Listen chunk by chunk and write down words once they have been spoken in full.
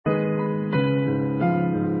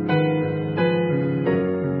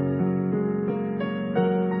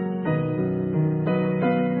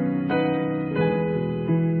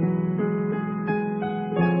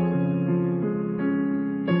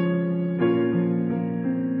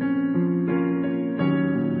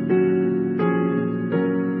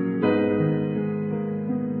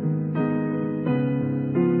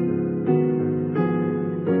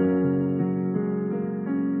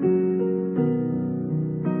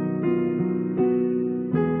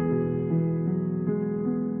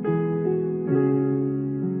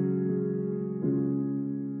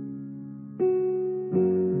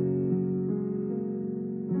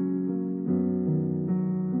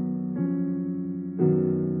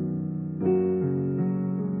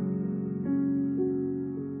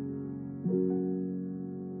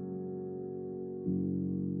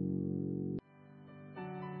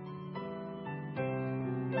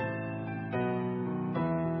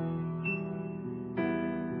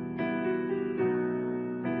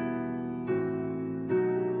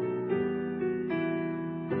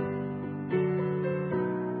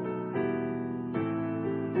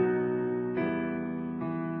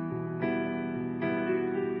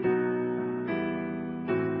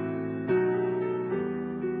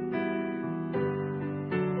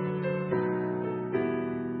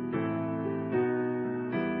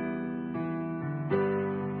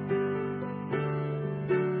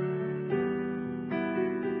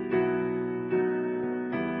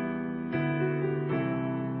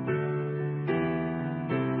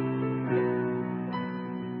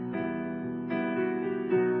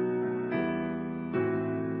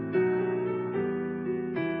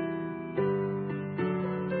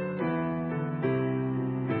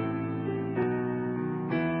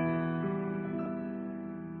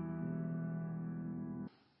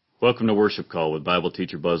Welcome to Worship Call with Bible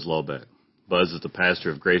teacher Buzz Lawbeck. Buzz is the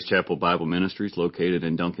pastor of Grace Chapel Bible Ministries located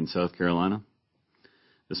in Duncan, South Carolina.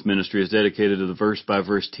 This ministry is dedicated to the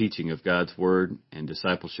verse-by-verse teaching of God's Word and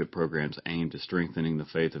discipleship programs aimed at strengthening the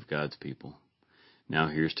faith of God's people. Now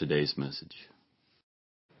here's today's message.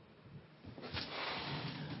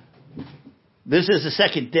 This is the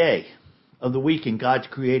second day of the week in God's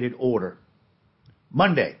created order.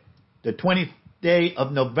 Monday, the 20th day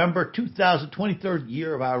of November 2023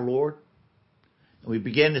 year of our Lord. And we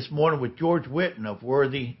begin this morning with George Whitten of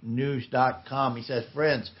worthynews.com. He says,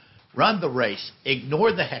 friends, run the race.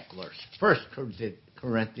 Ignore the hecklers. 1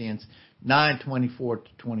 Corinthians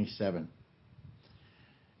 9:24-27.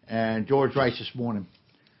 And George writes this morning,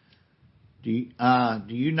 do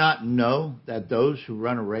you not know that those who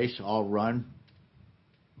run a race all run,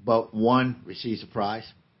 but one receives a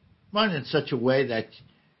prize? Run in such a way that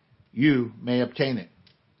you may obtain it.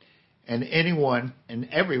 And anyone and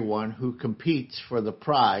everyone who competes for the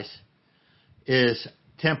prize is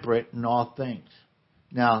temperate in all things.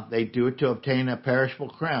 Now, they do it to obtain a perishable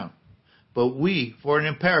crown, but we for an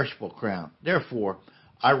imperishable crown. Therefore,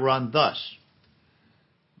 I run thus,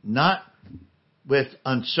 not with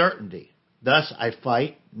uncertainty. Thus I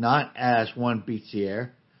fight, not as one beats the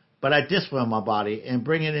air, but I discipline my body and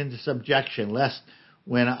bring it into subjection, lest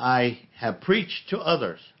when I have preached to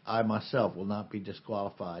others, I myself will not be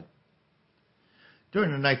disqualified.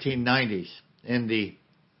 During the 1990s, in the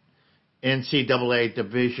NCAA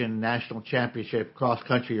Division National Championship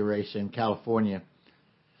cross-country race in California,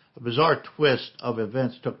 a bizarre twist of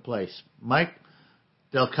events took place. Mike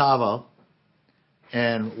Delcavo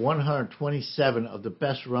and 127 of the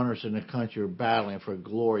best runners in the country were battling for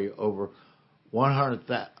glory over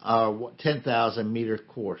 10,000-meter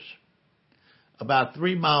course. About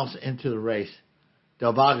 3 miles into the race,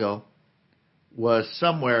 Delvago was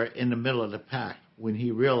somewhere in the middle of the pack when he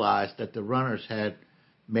realized that the runners had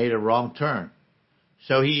made a wrong turn.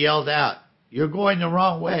 So he yelled out, "You're going the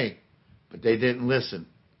wrong way." But they didn't listen.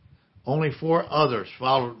 Only 4 others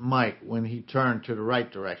followed Mike when he turned to the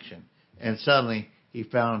right direction, and suddenly he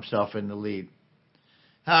found himself in the lead.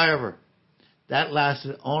 However, that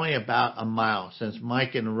lasted only about a mile, since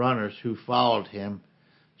Mike and the runners who followed him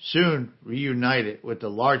soon reunited with the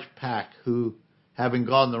large pack who, having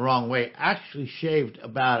gone the wrong way, actually shaved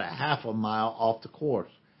about a half a mile off the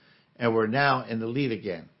course and were now in the lead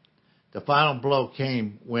again. The final blow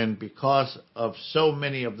came when, because of so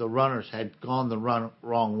many of the runners had gone the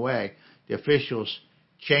wrong way, the officials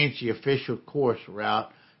changed the official course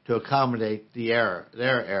route to accommodate their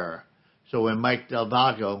error. So when Mike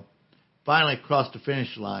Delvago finally crossed the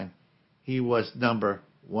finish line, he was number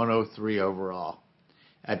 103 overall.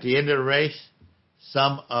 At the end of the race,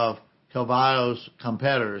 some of Calvado's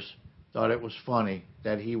competitors thought it was funny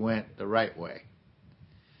that he went the right way.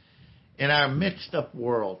 In our mixed-up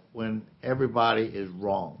world, when everybody is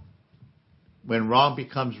wrong, when wrong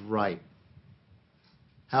becomes right,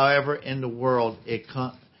 however, in the world to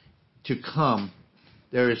come,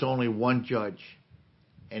 there is only one judge,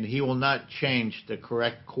 and he will not change the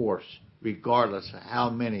correct course, regardless of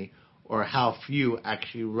how many or how few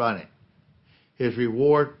actually run it. His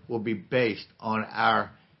reward will be based on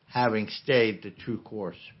our having stayed the true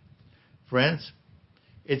course. Friends,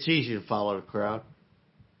 it's easy to follow the crowd,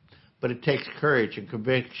 but it takes courage and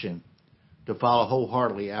conviction to follow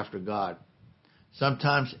wholeheartedly after God.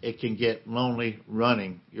 Sometimes it can get lonely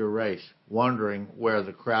running your race, wondering where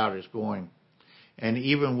the crowd is going, and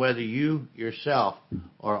even whether you yourself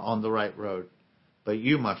are on the right road. But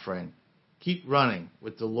you, my friend, keep running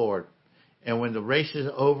with the Lord, and when the race is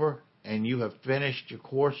over and you have finished your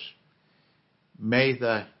course, may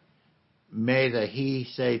that he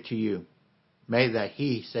say to you,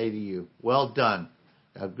 well done,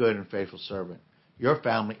 thou good and faithful servant. Your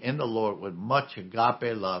family in the Lord with much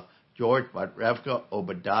agape love, George, Revka,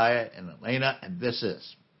 Obadiah, and Elena, and this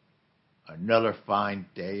is another fine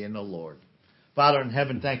day in the Lord. Father in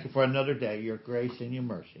heaven, thank you for another day, your grace and your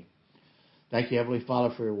mercy. Thank you, Heavenly Father,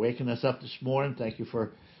 for waking us up this morning. Thank you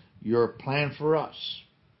for your plan for us.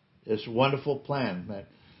 This wonderful plan that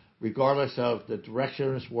regardless of the direction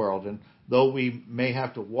of this world, and though we may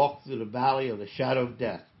have to walk through the valley of the shadow of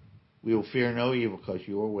death, we will fear no evil because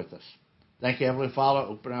you are with us. Thank you, Heavenly Father.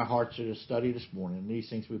 Open our hearts to the study this morning. These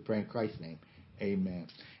things we pray in Christ's name. Amen.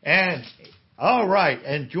 And, all right,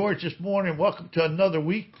 and George, this morning, welcome to another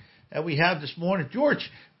week that we have this morning.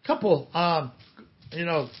 George, couple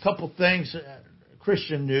things,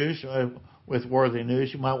 Christian news with Worthy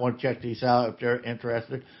News. You might want to check these out if they're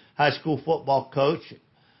interested. High school football coach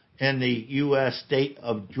in the U.S. state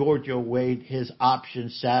of Georgia weighed his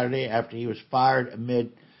options Saturday after he was fired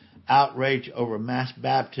amid outrage over mass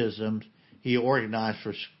baptisms he organized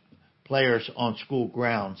for players on school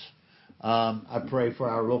grounds. I pray for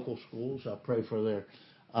our local schools. I pray for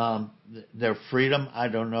their freedom. I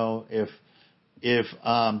don't know if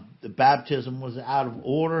the baptism was out of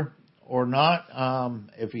order or not.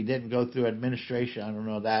 If he didn't go through administration, I don't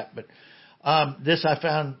know that. But this I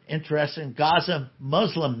found interesting. Gaza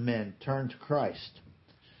Muslim men turned to Christ.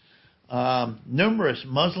 Numerous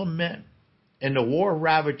Muslim men in the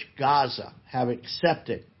war-ravaged Gaza have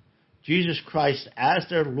accepted Jesus Christ as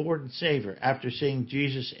their Lord and Savior after seeing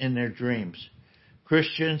Jesus in their dreams.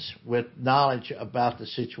 Christians with knowledge about the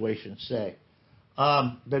situation say.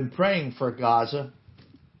 Been praying for Gaza,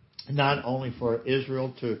 not only for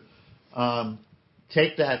Israel to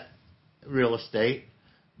take that real estate,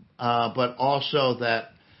 but also that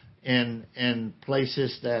in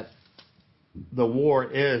places that the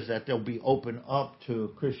war is, that they'll be open up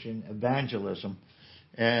to Christian evangelism.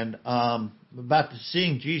 And about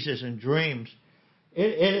seeing Jesus in dreams,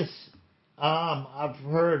 it is. I've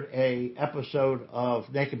heard a episode of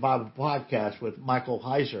Naked Bible Podcast with Michael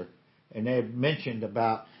Heiser, and they had mentioned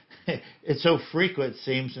about it's so frequent, it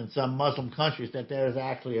seems, in some Muslim countries that there is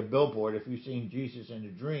actually a billboard. If you've seen Jesus in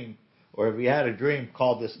a dream, or if you had a dream,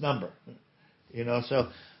 call this number. So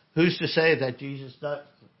who's to say that Jesus does?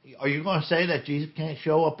 Are you going to say that Jesus can't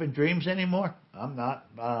show up in dreams anymore? I'm not.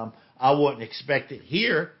 I wouldn't expect it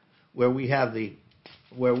here, where we have the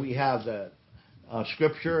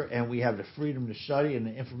Scripture and we have the freedom to study and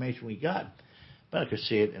the information we got. But I could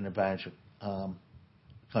see it in the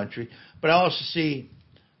country. But I also see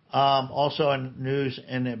also in the news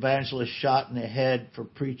an evangelist shot in the head for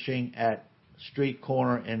preaching at street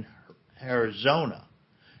corner in Arizona.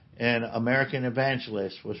 An American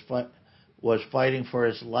evangelist was fighting for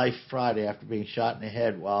his life Friday after being shot in the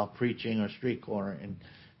head while preaching on a street corner in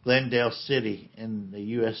Glendale City in the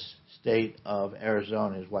U.S. state of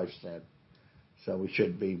Arizona, his wife said. So we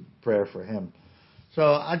should be prayer for him. So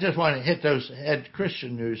I just want to hit those head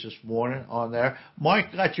Christian news this morning on there.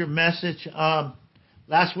 Mark got your message.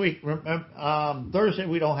 Last week, Thursday,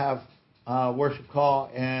 we don't have worship call,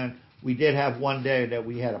 and we did have one day that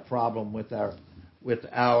we had a problem with our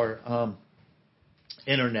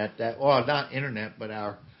internet, not internet, but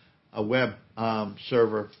our web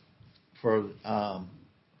server for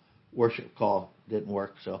worship call didn't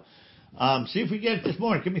work. So see if we get it this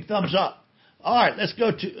morning. Give me a thumbs up. All right, let's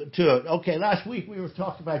go to it. Okay, last week we were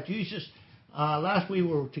talking about Jesus. Last week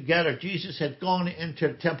we were together. Jesus had gone into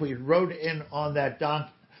the temple. He rode in on that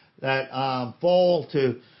foal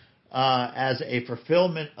to as a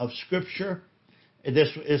fulfillment of Scripture.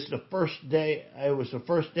 This is the first day. It was the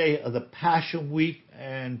first day of the Passion Week,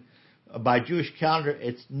 and by Jewish calendar,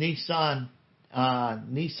 it's Nisan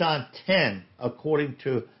 10, according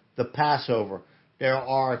to the Passover. There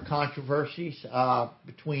are controversies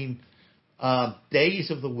between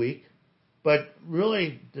days of the week, but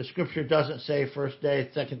really the Scripture doesn't say first day,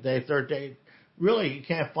 second day, third day. Really, you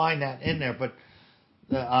can't find that in there. But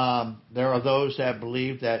there are those that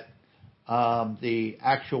believe that the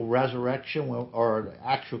actual resurrection or the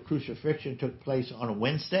actual crucifixion took place on a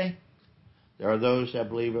Wednesday. There are those that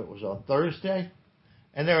believe it was on Thursday,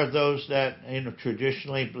 and there are those that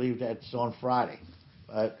traditionally believe that it's on Friday.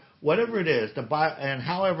 But whatever it is, the Bible, and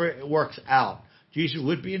however it works out, Jesus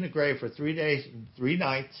would be in the grave for 3 days and 3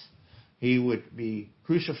 nights. He would be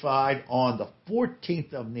crucified on the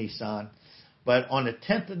 14th of Nisan, but on the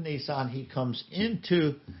 10th of Nisan he comes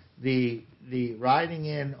into the riding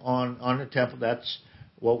in on the temple. That's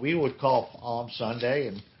what we would call Palm Sunday,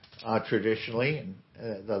 and traditionally, and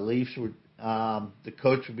the leaves would, the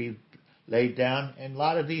coats would be laid down, and a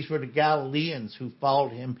lot of these were the Galileans who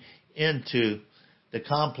followed him into the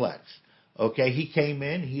complex. Okay, he came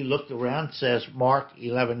in, he looked around, says Mark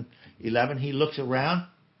 11:11. He looks around,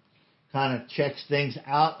 kind of checks things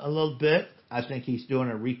out a little bit. I think he's doing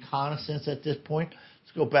a reconnaissance at this point.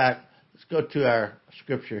 Let's go back. Let's go to our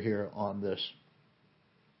Scripture here on this.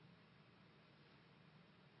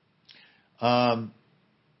 11.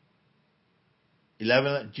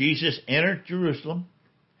 Jesus entered Jerusalem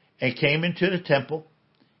and came into the temple,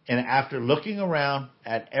 and after looking around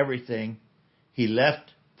at everything, he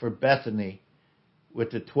left for Bethany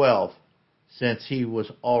with the 12, since he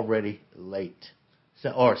was already late.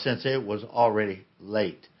 Since it was already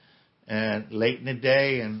late. And late in the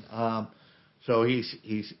day, and so he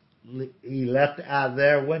left out of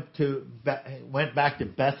there, went back to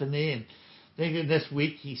Bethany, and thinking this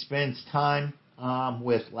week he spends time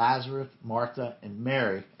with Lazarus, Martha, and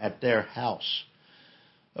Mary at their house.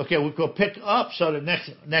 Okay, we go pick up. So the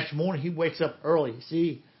next morning he wakes up early.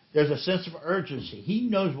 See, there's a sense of urgency. He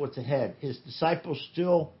knows what's ahead. His disciples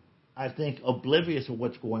still I think, oblivious of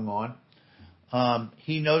what's going on.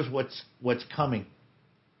 He knows what's coming,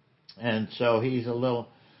 and so he's a little.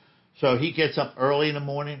 So he gets up early in the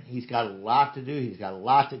morning. He's got a lot to do. He's got a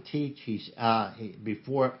lot to teach. He's up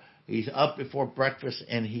before breakfast,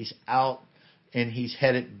 and he's out, and he's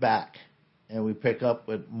headed back. And we pick up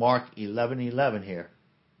with Mark 11:11 here.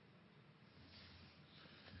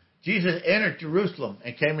 Jesus entered Jerusalem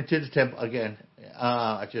and came into the temple again.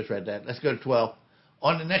 I just read that. Let's go to 12.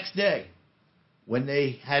 On the next day, when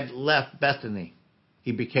they had left Bethany,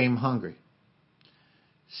 he became hungry.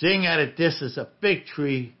 Seeing at a distance a fig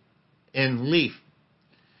tree in leaf,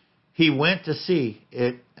 he went to see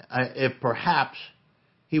it, if perhaps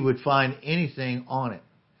he would find anything on it.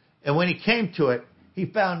 And when he came to it, he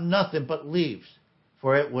found nothing but leaves,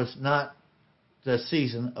 for it was not the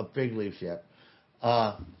season of fig leaves yet.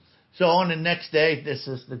 So on the next day, this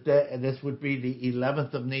is the day. This would be the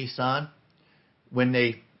 11th of Nisan, when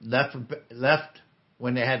they left.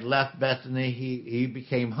 When they had left Bethany, he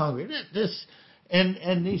became hungry.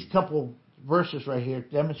 And these couple verses right here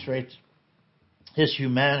demonstrates his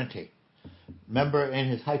humanity. Remember, in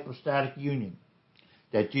his hypostatic union,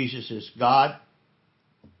 that Jesus is God,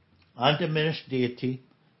 undiminished deity.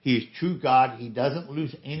 He is true God. He doesn't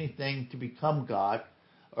lose anything to become God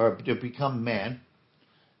or to become man.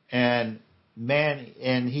 And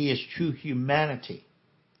he is true humanity.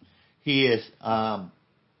 He is.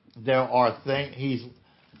 There are things.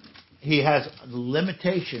 He has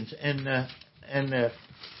limitations in the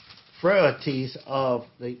frailties of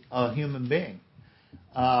the human being,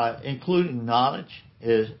 including knowledge,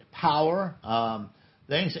 his power,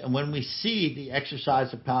 things. And when we see the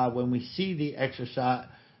exercise of power, when we see the exercise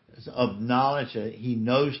of knowledge, he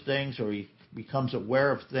knows things or he becomes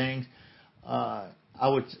aware of things. I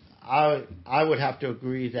would have to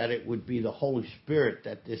agree that it would be the Holy Spirit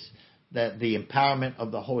that the empowerment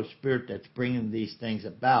of the Holy Spirit that's bringing these things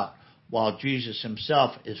about, while Jesus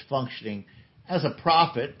himself is functioning as a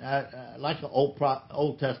prophet, like an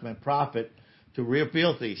Old Testament prophet, to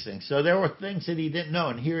reveal these things. So there were things that he didn't know,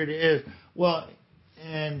 and here it is. Well,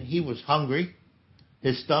 and he was hungry.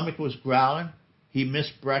 His stomach was growling. He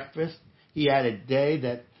missed breakfast. He had a day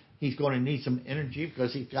that he's going to need some energy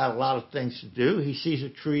because he's got a lot of things to do. He sees a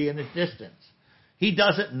tree in the distance. He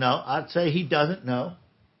doesn't know. I'd say he doesn't know.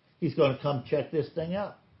 He's going to come check this thing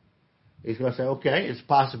out. He's going to say, okay, it's a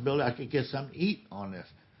possibility I could get something to eat on this.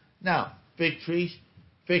 Now, fig trees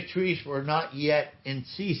were not yet in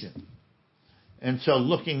season. And so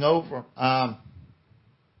looking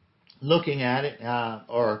at it,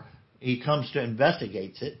 or he comes to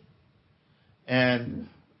investigate it, and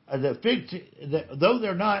the fig tree, though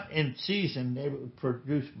they're not in season, they would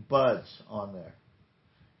produce buds on there,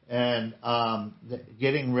 and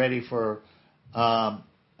getting ready for,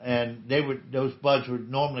 and those buds would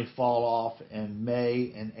normally fall off in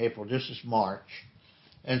May and April. This is March,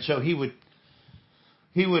 and so he would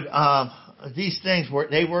these things were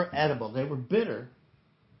edible. They were bitter,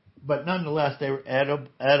 but nonetheless they were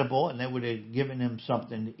edible, and they would have given him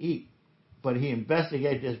something to eat. But he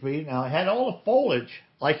investigated this breed. Now it had all the foliage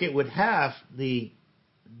like it would have the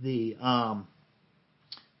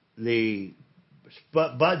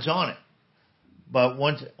buds on it. But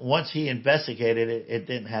once he investigated it, it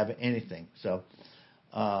didn't have anything. So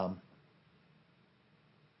on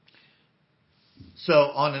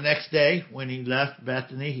the next day, when he left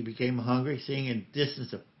Bethany, he became hungry. Seeing in the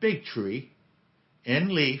distance a fig tree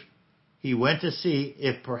in leaf, he went to see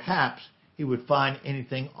if perhaps he would find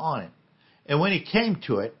anything on it. And when he came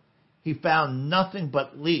to it, he found nothing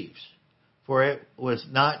but leaves, for it was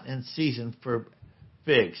not in season for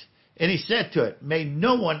figs. And he said to it, may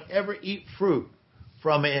no one ever eat fruit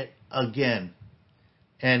from it again.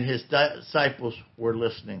 And his disciples were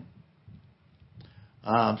listening.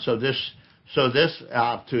 So this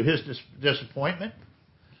to his disappointment,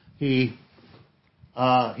 he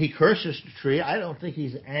curses the tree. I don't think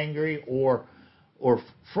he's angry or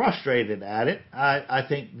frustrated at it. I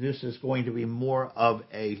think this is going to be more of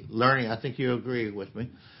a learning. I think you agree with me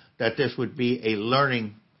that this would be a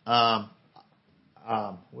learning. What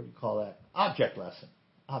do you call that? Object lesson.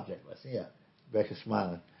 Yeah. Becca's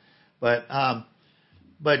smiling, but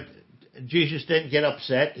Jesus didn't get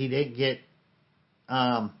upset. He didn't get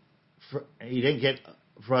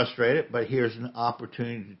frustrated. But here's an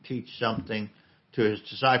opportunity to teach something to his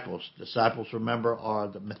disciples. Disciples, remember, are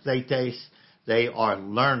the methetes. They are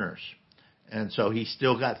learners. And so he's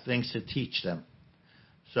still got things to teach them.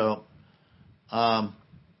 So, let's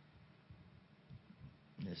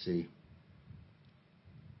see.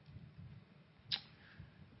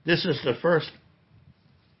 This is the first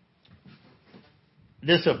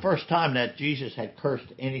this is the first time that Jesus had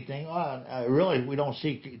cursed anything. Really, we don't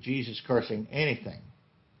see Jesus cursing anything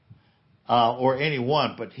or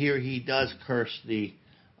anyone, but here he does curse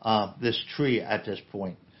this tree at this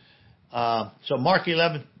point. So Mark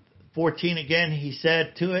 11:14 again, he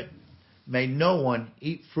said to it, "May no one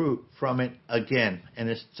eat fruit from it again." And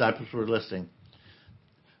his disciples were listening.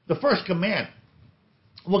 The first command.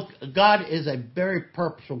 Look, God is a very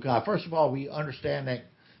purposeful God. First of all, we understand that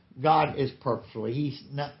God is purposeful. We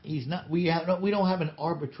don't have an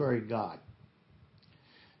arbitrary God.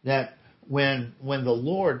 That when the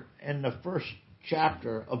Lord, in the first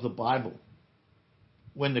chapter of the Bible,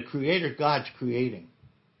 when the Creator God's creating,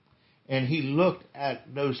 and He looked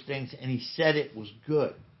at those things and He said it was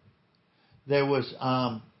good. There was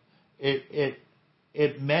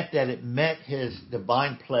it meant that it met His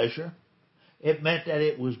divine pleasure. It meant that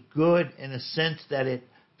it was good in a sense that it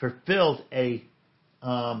fulfilled a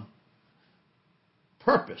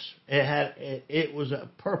purpose. It was a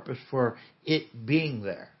purpose for it being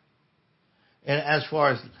there. And as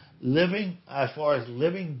far as living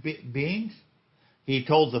beings, He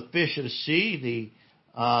told the fish of the sea.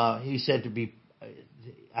 He said to be.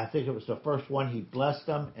 I think it was the first one. He blessed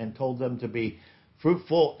them and told them to be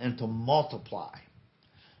fruitful and to multiply.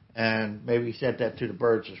 And maybe He said that to the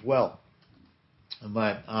birds as well.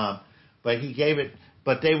 But He gave it.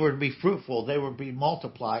 But they were to be fruitful. They were to be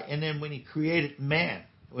multiply. And then when He created man,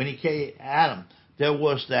 when He created Adam, there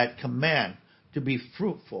was that command to be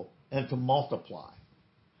fruitful and to multiply.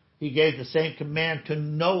 He gave the same command to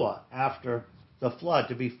Noah after the flood,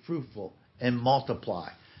 to be fruitful and multiply.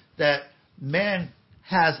 That man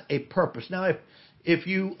has a purpose. Now, if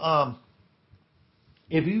you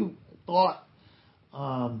thought,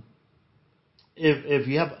 if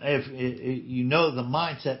you know the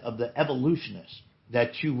mindset of the evolutionists,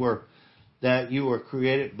 that you were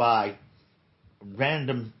created by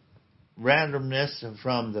randomness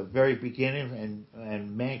from the very beginning,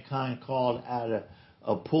 and mankind called out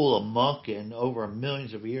a pool of muck, and over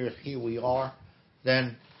millions of years here we are,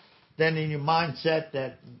 then in your mindset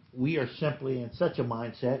that we are simply in such a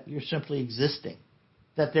mindset, you're simply existing,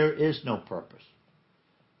 that there is no purpose.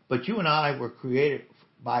 But you and I were created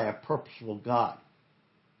by a purposeful God.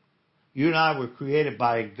 You and I were created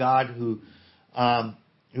by a God who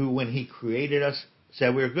when He created us,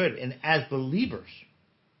 said we were good. And as believers,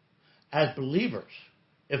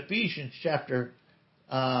 Ephesians chapter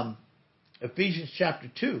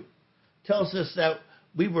 2 tells us that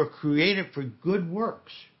we were created for good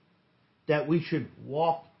works, that we should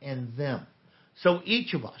walk in them. So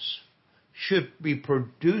each of us should be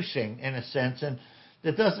producing, in a sense, and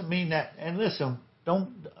that doesn't mean that, and listen,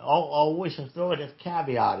 don't always throw it as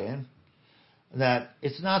caveat in, that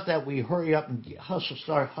it's not that we hurry up and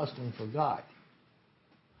start hustling for God.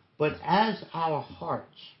 But as our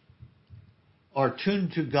hearts are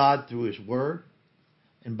tuned to God through His Word,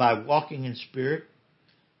 and by walking in Spirit,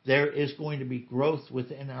 there is going to be growth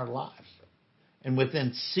within our lives. And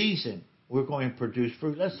within season, we're going to produce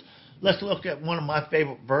fruit. Let's look at one of my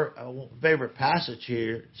favorite passages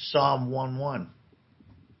here, Psalm 1:1.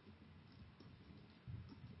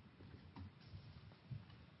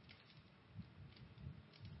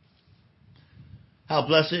 How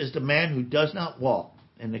blessed is the man who does not walk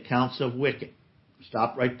in the counsel of wicked.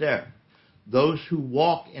 Stop right there. Those who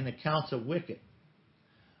walk in the counsel of wicked.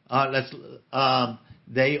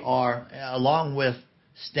 They are, along with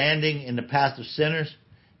standing in the path of sinners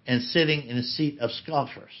and sitting in the seat of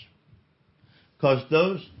scoffers. Because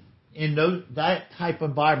that type of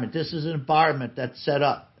environment, this is an environment that's set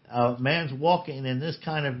up. Man's walking in this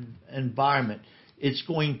kind of environment. It's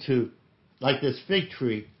going to, like this fig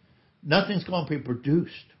tree, nothing's going to be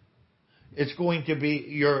produced. It's going to be,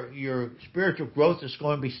 your spiritual growth is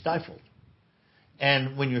going to be stifled.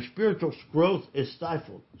 And when your spiritual growth is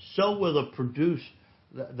stifled, so will it produce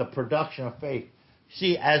the production of faith.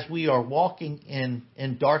 See, as we are walking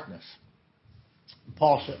in darkness,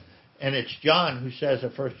 Paul said, and it's John who says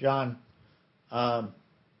in 1 John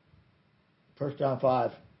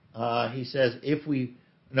 5, he says,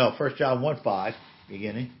 1 John 1:5,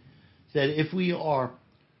 beginning, said, if we are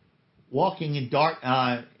walking in dark,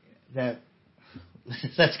 let's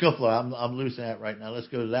go for it. I'm losing that right now. Let's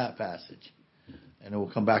go to that passage. And then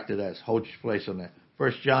we'll come back to that. Hold your place on that.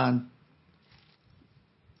 1 John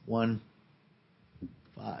 1:5.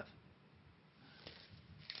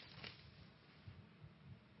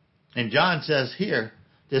 And John says here,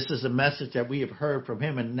 this is a message that we have heard from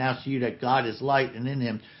Him and announced to you, that God is light, and in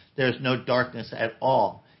Him there is no darkness at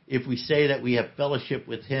all. If we say that we have fellowship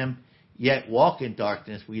with Him, yet walk in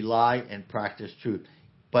darkness, we lie and practice truth.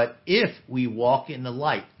 But if we walk in the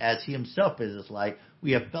light, as he himself is this light,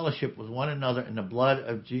 we have fellowship with one another, in the blood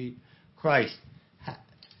of Christ,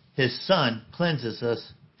 his Son, cleanses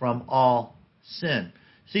us from all sin.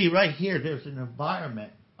 See, right here, there's an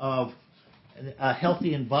environment of a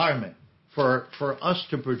healthy environment for us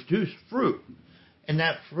to produce fruit. And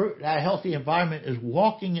that fruit, that healthy environment, is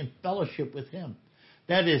walking in fellowship with him.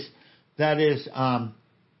 That is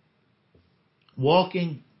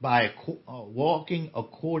walking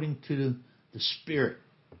according to the Spirit.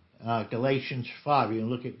 Galatians 5. You can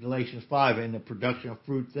look at Galatians 5 and the production of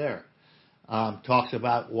fruit there. Talks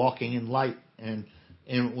about walking in light, and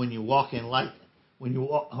when you walk in light, when you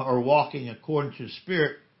are walking according to the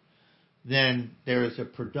Spirit, then there is a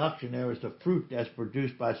production, there is a fruit that's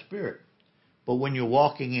produced by Spirit. But when you're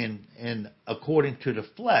walking in according to the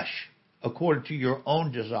flesh, according to your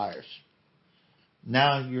own desires,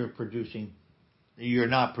 now you're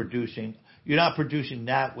not producing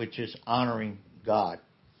that which is honoring God.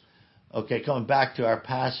 Okay, coming back to our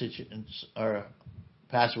passage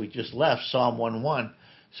we just left, Psalm 1:1.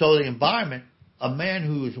 So the environment, a man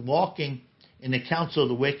who is walking in the counsel of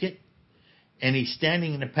the wicked, and he's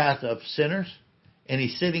standing in the path of sinners, and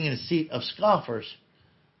he's sitting in the seat of scoffers,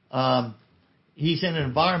 he's in an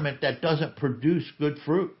environment that doesn't produce good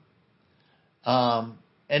fruit.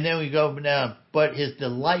 And then we go down, but his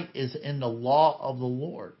delight is in the law of the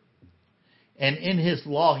Lord. And in his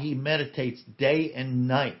law he meditates day and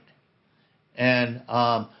night. And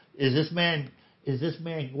is this man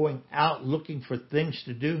going out looking for things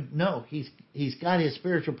to do? No, he's got his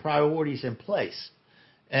spiritual priorities in place.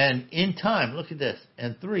 And in time, look at this.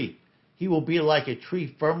 And 3, he will be like a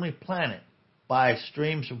tree firmly planted by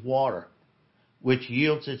streams of water, which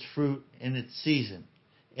yields its fruit in its season,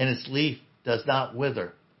 and its leaf does not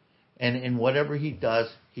wither. And in whatever he does,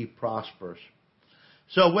 he prospers.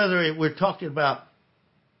 So whether we're talking about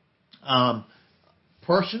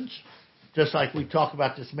persons, just like we talk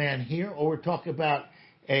about this man here, or we're talking about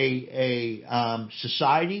a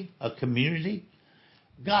society, a community,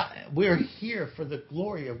 God, we're here for the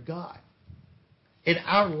glory of God. In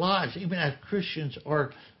our lives, even as Christians,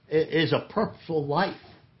 is a purposeful life.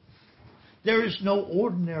 There is no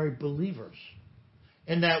ordinary believers,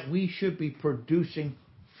 and that we should be producing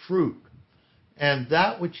fruit. And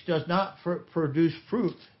that which does not produce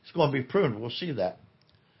fruit is going to be pruned. We'll see that.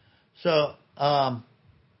 So,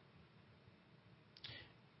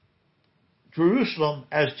 Jerusalem,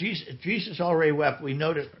 as Jesus already wept, we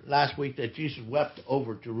noted last week that Jesus wept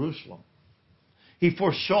over Jerusalem. He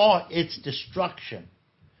foresaw its destruction,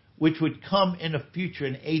 which would come in the future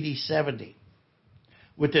in AD 70,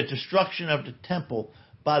 with the destruction of the temple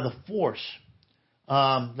by the force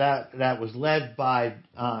that was led by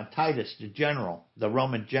Titus, the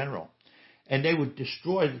Roman general. And they would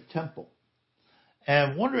destroy the temple.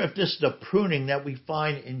 And I wonder if this is the pruning that we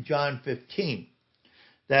find in John 15.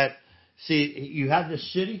 That, see, you have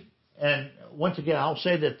this city, and once again, I'll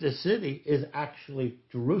say that this city is actually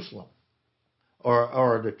Jerusalem,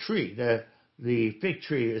 or the tree. The fig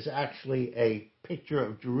tree is actually a picture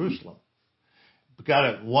of Jerusalem.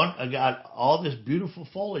 Got all this beautiful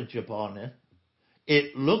foliage upon it.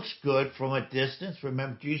 It looks good from a distance.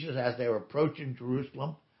 Remember, Jesus, as they were approaching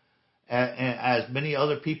Jerusalem, and as many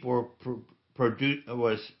other people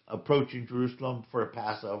was approaching Jerusalem for the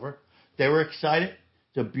Passover, they were excited.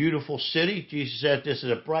 It's a beautiful city. Jesus said, this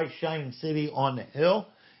is a bright, shining city on the hill.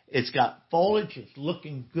 It's got foliage. It's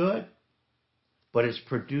looking good. But it's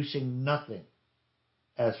producing nothing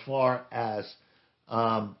as far as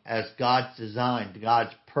God's design,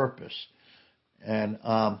 God's purpose. And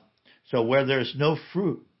so where there's no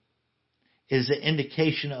fruit is an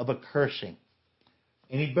indication of a cursing.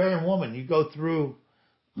 Any barren woman, you go through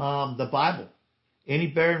the Bible. Any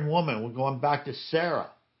barren woman, we're going back to Sarah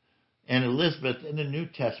and Elizabeth in the New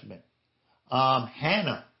Testament.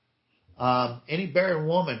 Hannah, any barren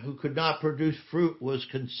woman who could not produce fruit was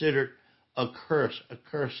considered a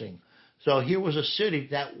cursing. So here was a city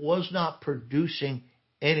that was not producing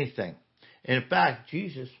anything. And in fact,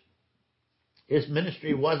 Jesus, his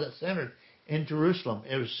ministry wasn't centered in Jerusalem.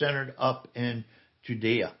 It was centered up in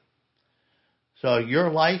Judea. So your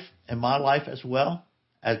life and my life as well,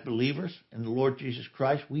 as believers in the Lord Jesus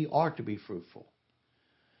Christ, we are to be fruitful.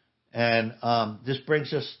 And this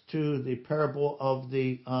brings us to the parable of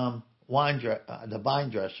the vine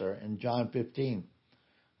dresser in John 15.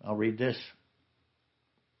 I'll read this.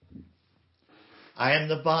 I am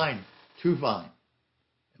the vine, true vine.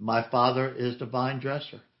 My Father is the vine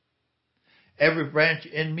dresser. Every branch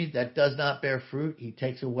in me that does not bear fruit, he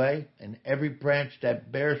takes away. And every branch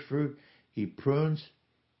that bears fruit, he prunes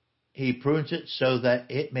it so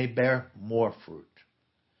that it may bear more fruit.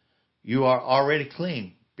 You are already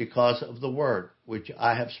clean because of the word which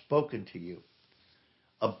I have spoken to you.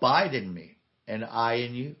 Abide in me, and I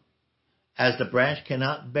in you. As the branch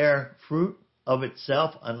cannot bear fruit of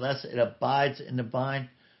itself unless it abides in the vine,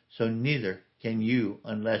 so neither can you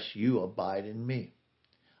unless you abide in me.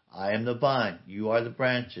 I am the vine, you are the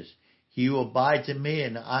branches. He who abides in me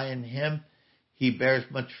and I in him, he bears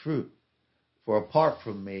much fruit. For apart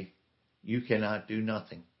from me, you cannot do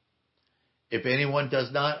nothing. If anyone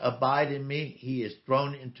does not abide in me, he is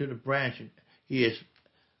thrown into the branch. He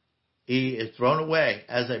is thrown away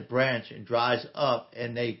as a branch and dries up,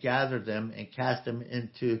 and they gather them and cast them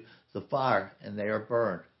into the fire, and they are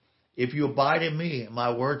burned. If you abide in me, and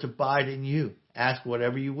my words abide in you, ask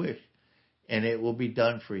whatever you wish, and it will be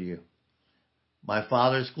done for you. My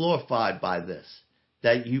Father is glorified by this,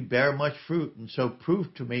 that you bear much fruit, and so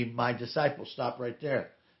prove to me my disciples. Stop right there.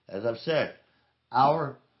 As I've said,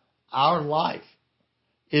 our life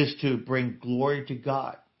is to bring glory to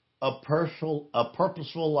God. A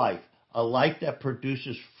purposeful life, a life that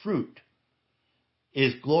produces fruit,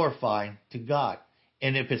 is glorifying to God.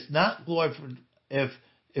 And if it's not glorified, if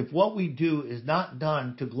what we do is not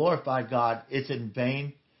done to glorify God, it's in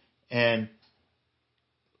vain and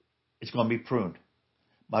it's going to be pruned.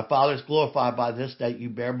 My Father is glorified by this, that you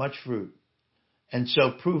bear much fruit, and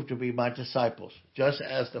so prove to be my disciples. Just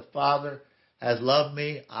as the Father has loved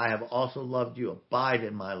me, I have also loved you. Abide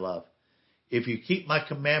in my love. If you keep my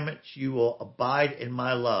commandments, you will abide in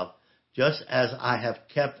my love, just as I have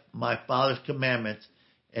kept my Father's commandments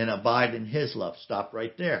and abide in his love. Stop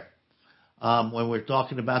right there. When we're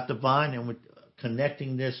talking about the vine and we're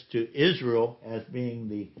connecting this to Israel as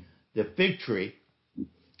being the fig tree,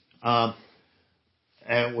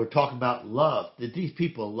 and we're talking about love. Did these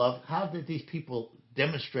people love? How did these people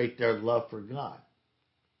demonstrate their love for God?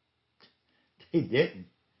 They didn't.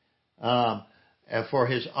 And for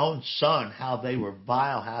his own son, how they were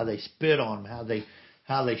vile, how they spit on him,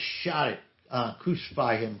 how they shouted,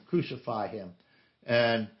 crucify him.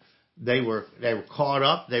 And they were caught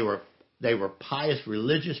up. They were pious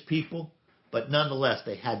religious people, but nonetheless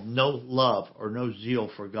they had no love or no zeal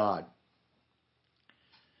for God.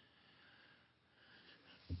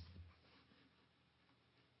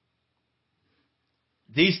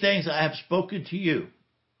 These things I have spoken to you,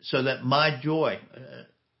 so that my joy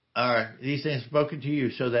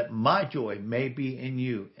may be in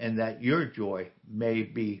you, and that your joy may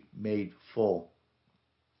be made full.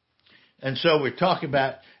 And so we're talking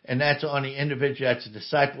about, and that's on the individual, that's the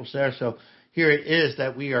disciples there. So here it is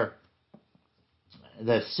that we are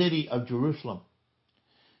the city of Jerusalem.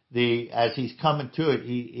 As he's coming to it,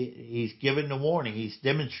 he's giving the warning. He's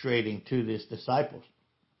demonstrating to his disciples.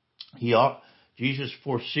 Jesus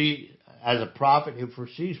foresees, as a prophet, he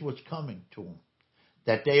foresees what's coming to him,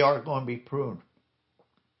 that they are going to be pruned,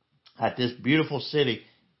 that this beautiful city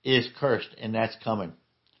is cursed, and that's coming.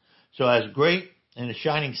 So as great and a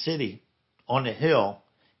shining city on the hill,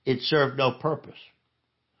 it served no purpose.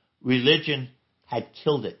 Religion had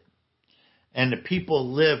killed it, and the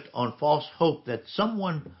people lived on false hope that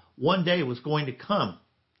someone one day was going to come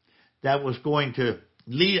that was going to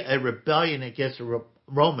lead a rebellion against the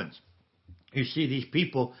Romans. You see, these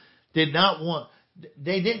people they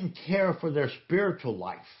didn't care for their spiritual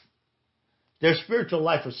life. Their spiritual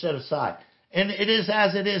life was set aside. And it is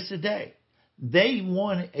as it is today. They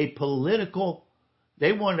wanted a political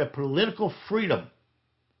freedom.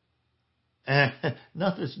 And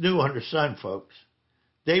nothing's new under the sun, folks.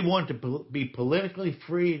 They wanted to be politically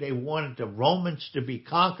free. They wanted the Romans to be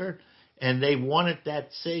conquered. And they wanted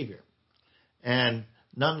that Savior. And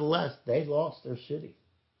nonetheless, they lost their city.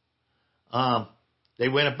 They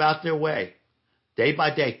went about their way, day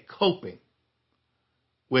by day, coping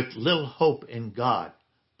with little hope in God,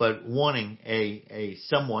 but wanting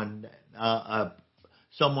someone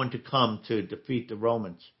to come to defeat the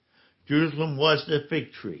Romans. Jerusalem was the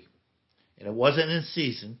fig tree, and it wasn't in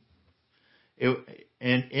season.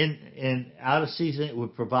 And out of season, it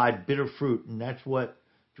would provide bitter fruit, and that's what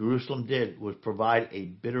Jerusalem did, was provide a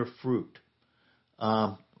bitter fruit,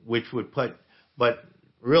 which would but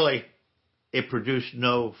really, it produced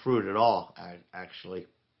no fruit at all, actually.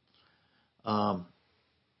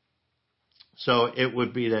 So it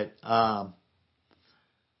would be that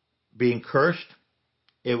being cursed,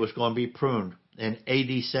 it was going to be pruned. In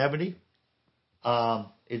AD 70,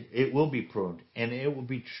 it will be pruned, and it will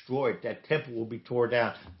be destroyed. That temple will be torn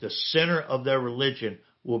down. The center of their religion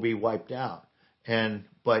will be wiped out.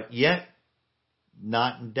 But yet,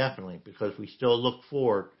 not indefinitely, because we still look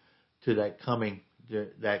forward to that coming,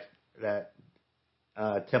 that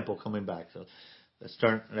temple coming back. So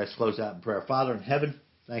let's close out in prayer. Father in heaven,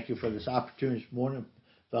 thank you for this opportunity this morning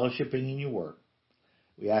fellowshipping in your word.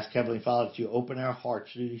 We ask, Heavenly Father, that you open our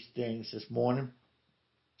hearts to these things this morning.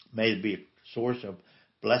 May it be a source of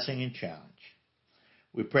blessing and challenge.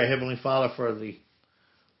 We pray, Heavenly Father, for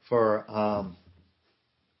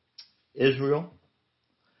Israel.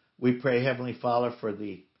 We pray, Heavenly Father, for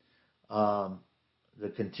the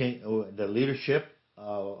leadership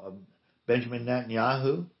of Benjamin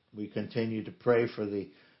Netanyahu. We continue to pray for the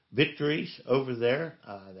victories over there,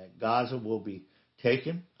 that Gaza will be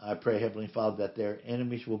taken. I pray, Heavenly Father, that their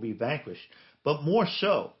enemies will be vanquished. But more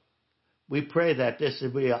so, we pray that this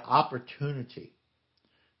will be an opportunity,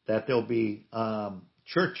 that there'll be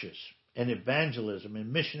churches and evangelism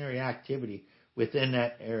and missionary activity within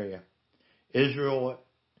that area.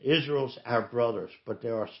 Israel's our brothers, but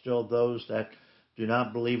there are still those that do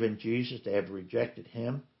not believe in Jesus. They have rejected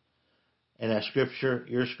him. And as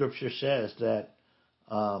your scripture says that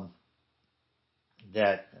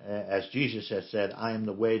as Jesus has said, I am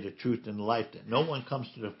the way, the truth, and the life, that no one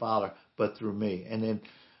comes to the Father but through me. And then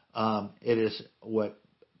it is what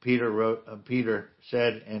Peter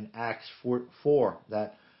said in Acts 4,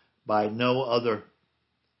 that by no other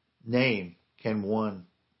name can one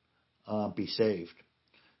be saved.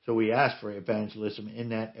 So we ask for evangelism in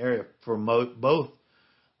that area for both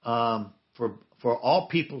for all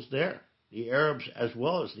peoples there, the Arabs as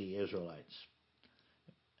well as the Israelites.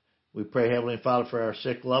 We pray, Heavenly Father, for our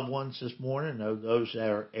sick loved ones this morning, those that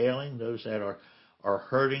are ailing, those that are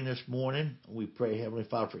hurting this morning. We pray, Heavenly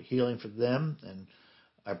Father, for healing for them. And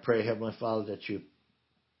I pray, Heavenly Father, that you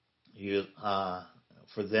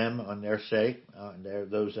for them on their sake,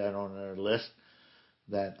 those that are on their list,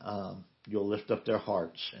 that you'll lift up their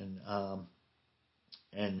hearts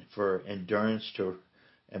and for endurance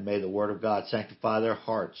and may the Word of God sanctify their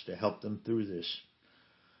hearts to help them through this.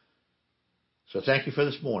 So thank you for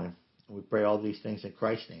this morning. We pray all these things in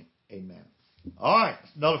Christ's name. Amen. All right.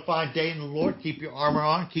 Another fine day in the Lord. Keep your armor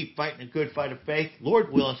on. Keep fighting a good fight of faith.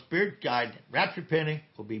 Lord will and Spirit guide. Rapture pending.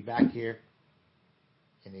 We'll be back here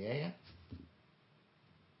in the AM.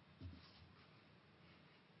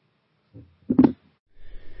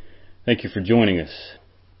 Thank you for joining us.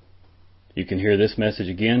 You can hear this message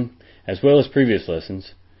again, as well as previous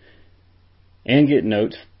lessons, and get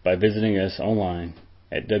notes by visiting us online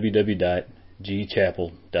at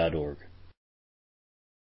www.gchapel.org.